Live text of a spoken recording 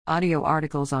Audio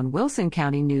articles on Wilson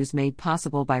County News made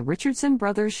possible by Richardson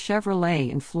Brothers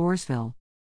Chevrolet in Floresville.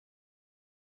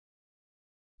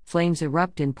 Flames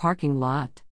erupt in parking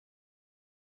lot.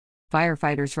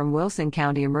 Firefighters from Wilson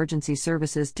County Emergency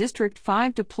Services District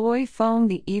 5 deploy foam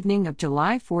the evening of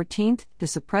July 14 to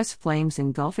suppress flames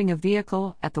engulfing a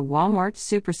vehicle at the Walmart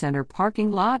Supercenter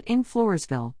parking lot in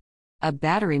Floresville. A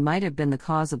battery might have been the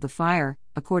cause of the fire,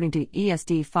 according to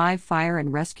ESD 5 Fire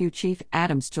and Rescue Chief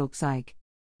Adam Stulczyk.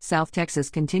 South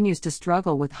Texas continues to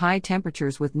struggle with high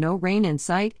temperatures with no rain in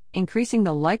sight, increasing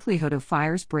the likelihood of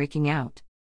fires breaking out.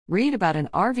 Read about an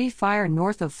RV fire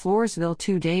north of Floresville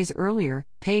 2 days earlier,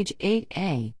 page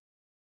 8A.